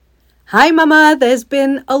Hi Mama, there's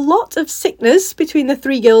been a lot of sickness between the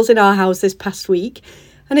three girls in our house this past week,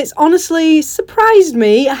 and it's honestly surprised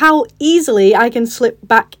me how easily I can slip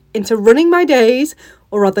back into running my days,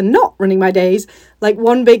 or rather not running my days, like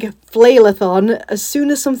one big flail-a-thon as soon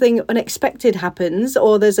as something unexpected happens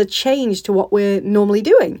or there's a change to what we're normally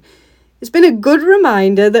doing. It's been a good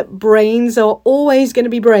reminder that brains are always going to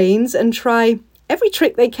be brains and try every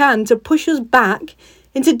trick they can to push us back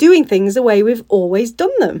into doing things the way we've always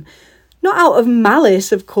done them. Not out of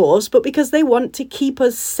malice, of course, but because they want to keep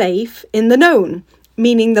us safe in the known,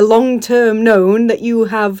 meaning the long-term known that you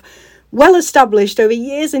have well established over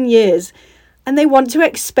years and years, and they want to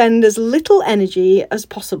expend as little energy as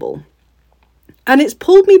possible. And it's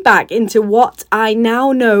pulled me back into what I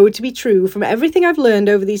now know to be true from everything I've learned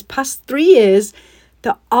over these past 3 years,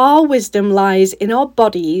 that our wisdom lies in our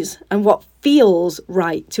bodies and what feels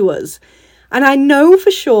right to us. And I know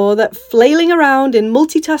for sure that flailing around in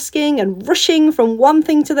multitasking and rushing from one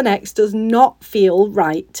thing to the next does not feel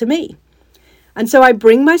right to me. And so I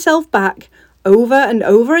bring myself back over and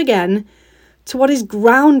over again to what is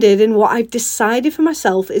grounded in what I've decided for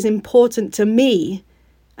myself is important to me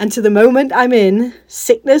and to the moment I'm in,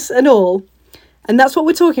 sickness and all. And that's what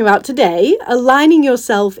we're talking about today, aligning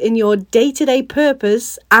yourself in your day-to-day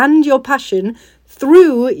purpose and your passion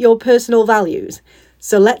through your personal values.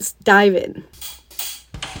 So let's dive in.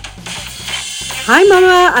 Hi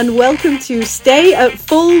Mama, and welcome to Stay at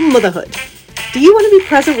Full Motherhood. Do you want to be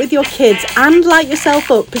present with your kids and light yourself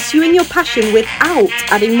up pursuing your passion without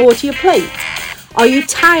adding more to your plate? Are you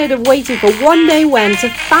tired of waiting for one day when to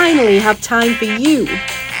finally have time for you?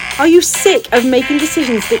 Are you sick of making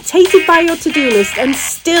decisions dictated by your to-do list and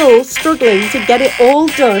still struggling to get it all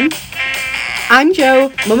done? I'm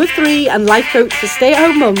Jo, mum of 3 and life coach for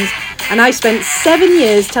stay-at-home mums, and I spent 7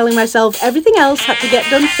 years telling myself everything else had to get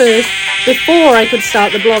done first before I could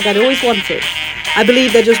start the blog I'd always wanted. I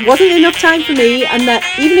believed there just wasn't enough time for me, and that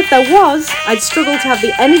even if there was, I'd struggle to have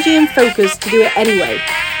the energy and focus to do it anyway.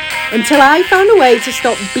 Until I found a way to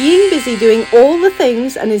stop being busy doing all the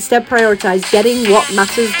things and instead prioritise getting what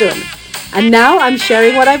matters done. And now I'm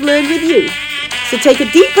sharing what I've learned with you. So take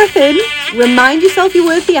a deep breath in, remind yourself you're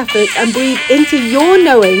worth the effort, and breathe into your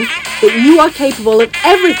knowing that you are capable of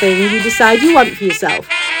everything you decide you want for yourself.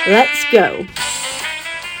 Let's go.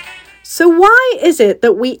 So why is it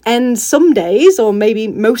that we end some days, or maybe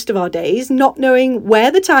most of our days, not knowing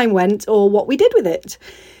where the time went or what we did with it?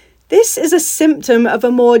 This is a symptom of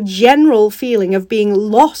a more general feeling of being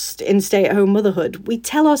lost in stay-at-home motherhood. We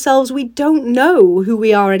tell ourselves we don't know who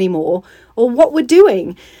we are anymore or what we're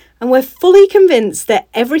doing, and we're fully convinced that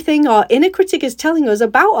everything our inner critic is telling us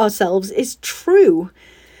about ourselves is true,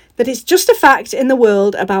 that it's just a fact in the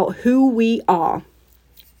world about who we are.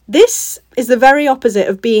 This is the very opposite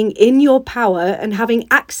of being in your power and having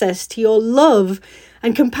access to your love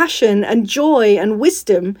and compassion and joy and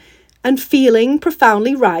wisdom and feeling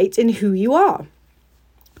profoundly right in who you are.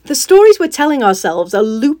 The stories we're telling ourselves are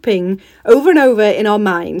looping over and over in our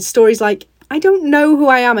minds. Stories like, I don't know who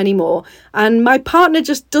I am anymore, and my partner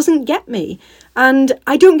just doesn't get me, and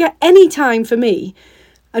I don't get any time for me.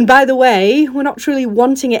 And by the way, we're not truly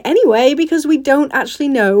wanting it anyway because we don't actually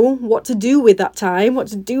know what to do with that time, what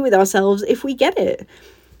to do with ourselves if we get it.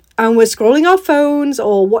 And we're scrolling our phones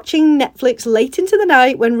or watching Netflix late into the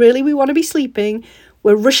night when really we want to be sleeping.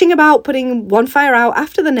 We're rushing about putting one fire out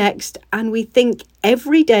after the next, and we think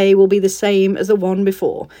every day will be the same as the one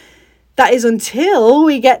before. That is until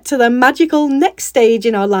we get to the magical next stage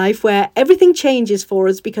in our life where everything changes for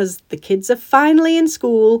us because the kids are finally in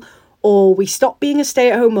school or we stop being a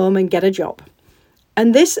stay-at-home mum and get a job.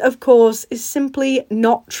 And this, of course, is simply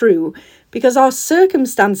not true because our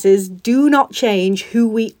circumstances do not change who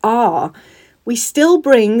we are. We still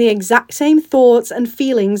bring the exact same thoughts and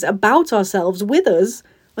feelings about ourselves with us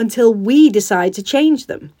until we decide to change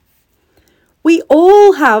them. We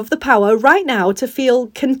all have the power right now to feel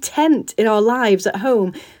content in our lives at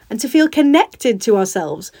home and to feel connected to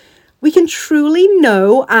ourselves. We can truly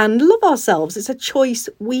know and love ourselves. It's a choice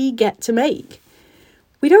we get to make.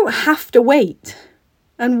 We don't have to wait,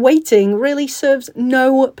 and waiting really serves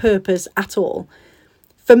no purpose at all.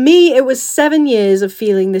 For me, it was 7 years of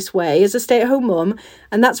feeling this way as a stay-at-home mum,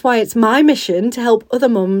 and that's why it's my mission to help other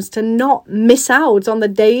mums to not miss out on the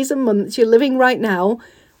days and months you're living right now,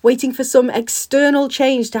 waiting for some external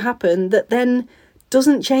change to happen that then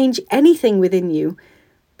doesn't change anything within you,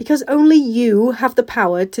 because only you have the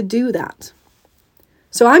power to do that.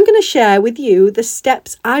 So I'm going to share with you the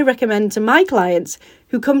steps I recommend to my clients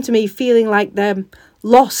who come to me feeling like they're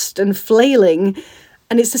lost and flailing,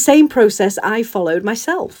 and it's the same process I followed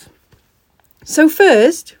myself. So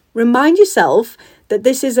first, remind yourself that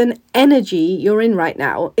this is an energy you're in right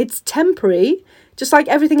now. It's temporary, just like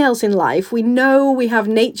everything else in life. We know we have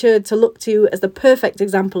nature to look to as the perfect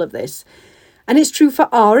example of this. And it's true for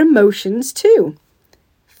our emotions too.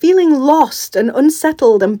 Feeling lost and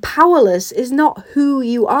unsettled and powerless is not who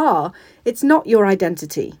you are. It's not your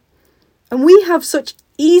identity. And we have such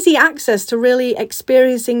easy access to really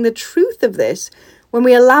experiencing the truth of this when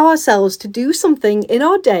we allow ourselves to do something in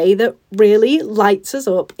our day that really lights us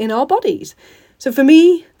up in our bodies. So for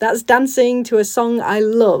me, that's dancing to a song I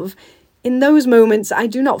love. In those moments, I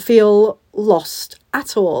do not feel lost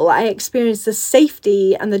at all. I experience the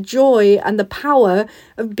safety and the joy and the power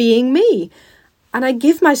of being me. And I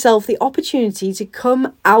give myself the opportunity to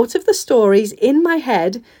come out of the stories in my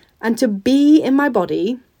head and to be in my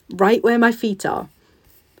body, right where my feet are.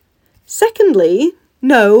 Secondly,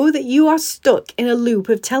 know that you are stuck in a loop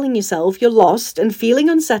of telling yourself you're lost and feeling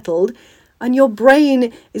unsettled, and your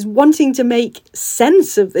brain is wanting to make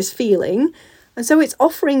sense of this feeling. And so it's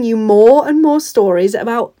offering you more and more stories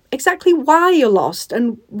about exactly why you're lost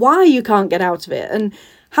and why you can't get out of it, and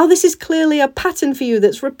how this is clearly a pattern for you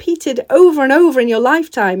that's repeated over and over in your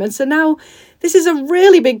lifetime. And so now this is a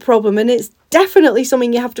really big problem, and it's definitely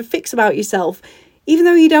something you have to fix about yourself, even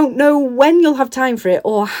though you don't know when you'll have time for it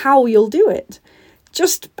or how you'll do it.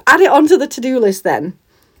 Just add it onto the to-do list then.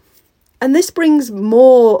 And this brings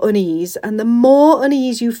more unease, and the more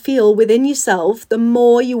unease you feel within yourself, the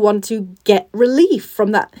more you want to get relief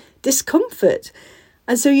from that discomfort.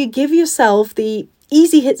 And so you give yourself the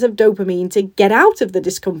easy hits of dopamine to get out of the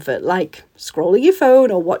discomfort, like scrolling your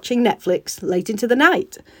phone or watching Netflix late into the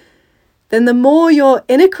night. Then the more your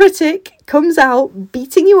inner critic comes out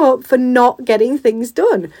beating you up for not getting things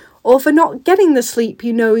done, or for not getting the sleep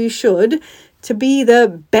you know you should to be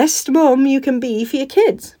the best mum you can be for your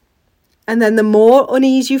kids. And then the more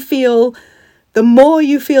unease you feel, the more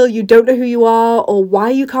you feel you don't know who you are or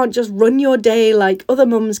why you can't just run your day like other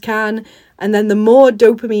mums can. And then the more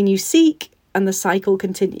dopamine you seek, and the cycle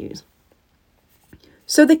continues.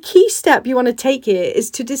 So the key step you want to take here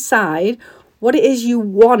is to decide what it is you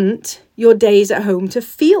want your days at home to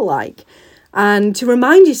feel like, and to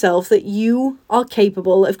remind yourself that you are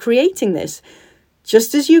capable of creating this,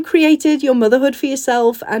 just as you created your motherhood for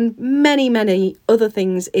yourself and many, many other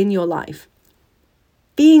things in your life.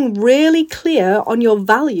 Being really clear on your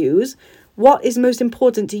values, what is most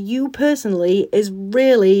important to you personally, is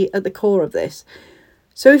really at the core of this.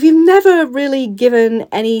 So if you've never really given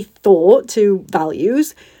any thought to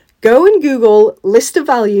values, go and Google list of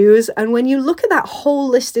values, and when you look at that whole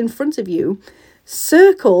list in front of you,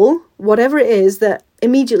 circle whatever it is that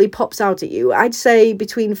immediately pops out at you. I'd say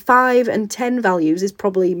between 5 and 10 values is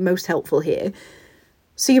probably most helpful here.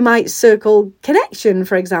 So you might circle connection,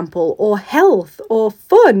 for example, or health, or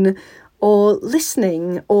fun, or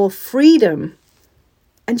listening, or freedom.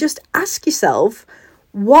 And just ask yourself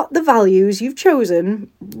what the values you've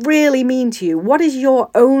chosen really mean to you. What is your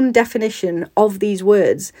own definition of these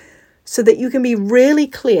words, so that you can be really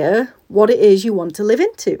clear what it is you want to live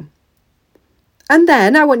into. And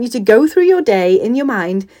then I want you to go through your day in your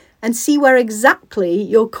mind and see where exactly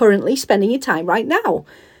you're currently spending your time right now,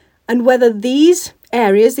 and whether these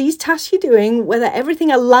areas, these tasks you're doing, whether everything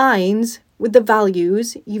aligns with the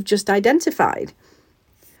values you've just identified.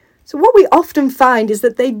 So what we often find is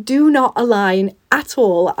that they do not align at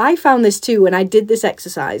all. I found this too when I did this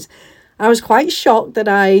exercise. I was quite shocked that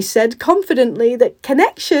I said confidently that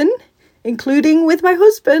connection, including with my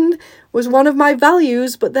husband, was one of my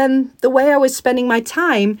values, but then the way I was spending my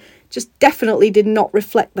time just definitely did not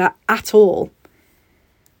reflect that at all.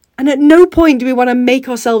 And at no point do we want to make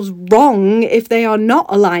ourselves wrong if they are not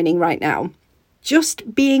aligning right now.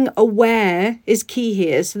 Just being aware is key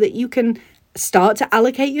here, so that you can start to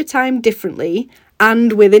allocate your time differently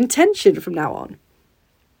and with intention from now on.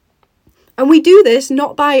 And we do this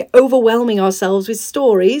not by overwhelming ourselves with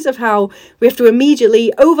stories of how we have to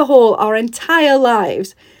immediately overhaul our entire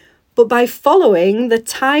lives, but by following the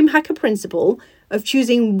time hacker principle of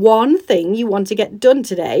choosing one thing you want to get done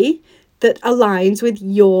today that aligns with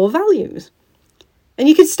your values. And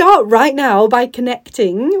you can start right now by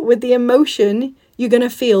connecting with the emotion you're going to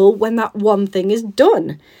feel when that one thing is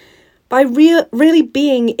done. By really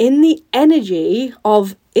being in the energy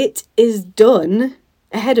of it is done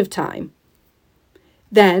ahead of time.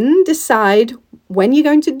 Then decide when you're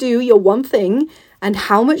going to do your one thing and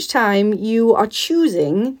how much time you are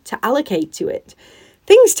choosing to allocate to it.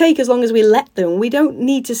 Things take as long as we let them. We don't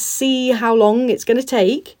need to see how long it's going to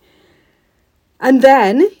take. And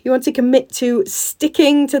then you want to commit to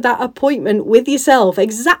sticking to that appointment with yourself,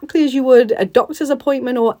 exactly as you would a doctor's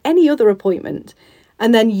appointment or any other appointment.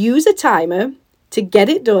 And then use a timer to get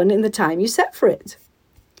it done in the time you set for it.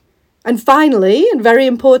 And finally, and very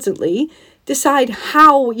importantly, decide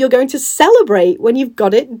how you're going to celebrate when you've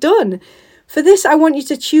got it done. For this, I want you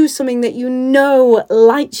to choose something that you know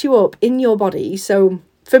lights you up in your body. So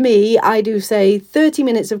for me, I do say 30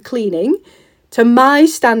 minutes of cleaning to my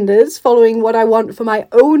standards, following what I want for my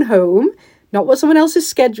own home, not what someone else's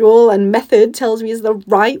schedule and method tells me is the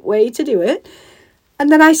right way to do it.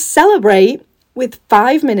 And then I celebrate with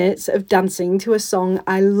 5 minutes of dancing to a song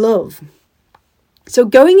I love. So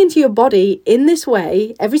going into your body in this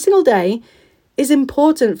way every single day is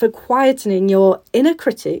important for quietening your inner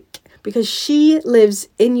critic, because she lives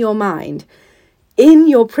in your mind, in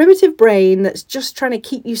your primitive brain that's just trying to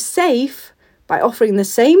keep you safe by offering the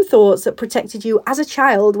same thoughts that protected you as a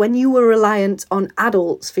child when you were reliant on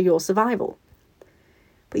adults for your survival.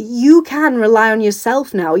 But you can rely on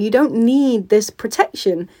yourself now. You don't need this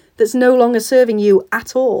protection that's no longer serving you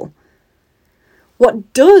at all.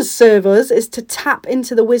 What does serve us is to tap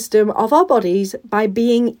into the wisdom of our bodies by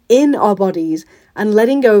being in our bodies and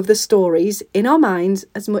letting go of the stories in our minds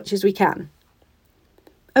as much as we can.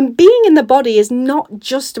 And being in the body is not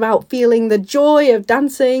just about feeling the joy of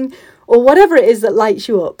dancing or whatever it is that lights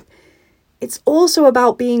you up. It's also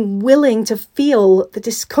about being willing to feel the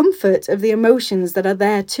discomfort of the emotions that are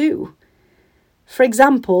there too. For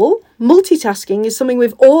example, multitasking is something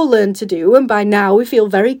we've all learned to do, and by now we feel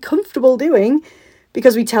very comfortable doing,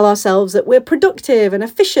 because we tell ourselves that we're productive and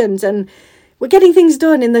efficient and we're getting things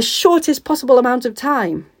done in the shortest possible amount of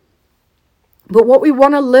time. But what we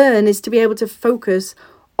want to learn is to be able to focus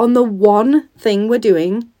on the one thing we're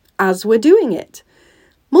doing as we're doing it.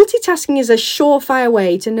 Multitasking is a surefire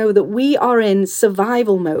way to know that we are in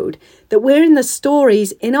survival mode, that we're in the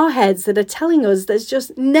stories in our heads that are telling us there's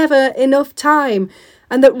just never enough time,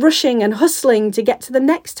 and that rushing and hustling to get to the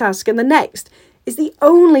next task and the next is the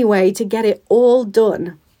only way to get it all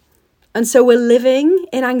done. And so we're living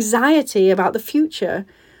in anxiety about the future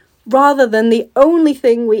rather than the only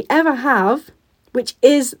thing we ever have, which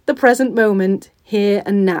is the present moment, here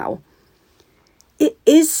and now. It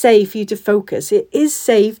is safe for you to focus. It is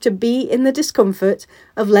safe to be in the discomfort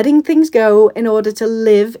of letting things go in order to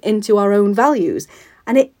live into our own values.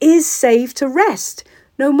 And it is safe to rest,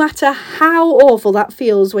 no matter how awful that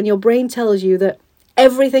feels when your brain tells you that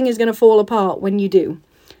everything is going to fall apart when you do.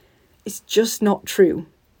 It's just not true.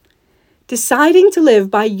 Deciding to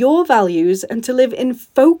live by your values and to live in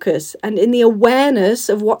focus and in the awareness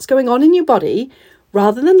of what's going on in your body,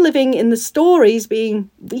 rather than living in the stories being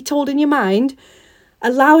retold in your mind,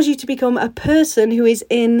 allows you to become a person who is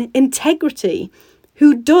in integrity,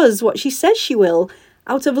 who does what she says she will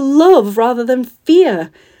out of love rather than fear,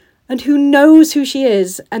 and who knows who she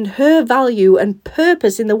is and her value and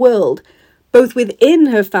purpose in the world, both within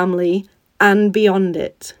her family and beyond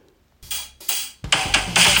it.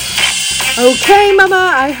 Okay,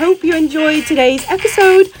 Mama, I hope you enjoyed today's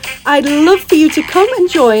episode. I'd love for you to come and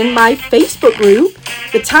join my Facebook group,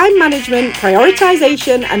 the Time Management,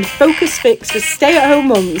 Prioritization and Focus Fix for Stay-at-Home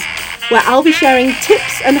Mums, where I'll be sharing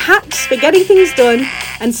tips and hacks for getting things done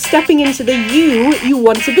and stepping into the you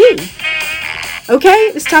want to be.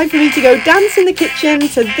 Okay, it's time for me to go dance in the kitchen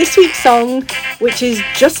to this week's song, which is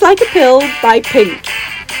Just Like a Pill by Pink.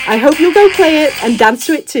 I hope you'll go play it and dance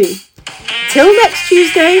to it too. Till next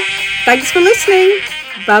Tuesday, thanks for listening.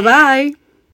 Bye-bye.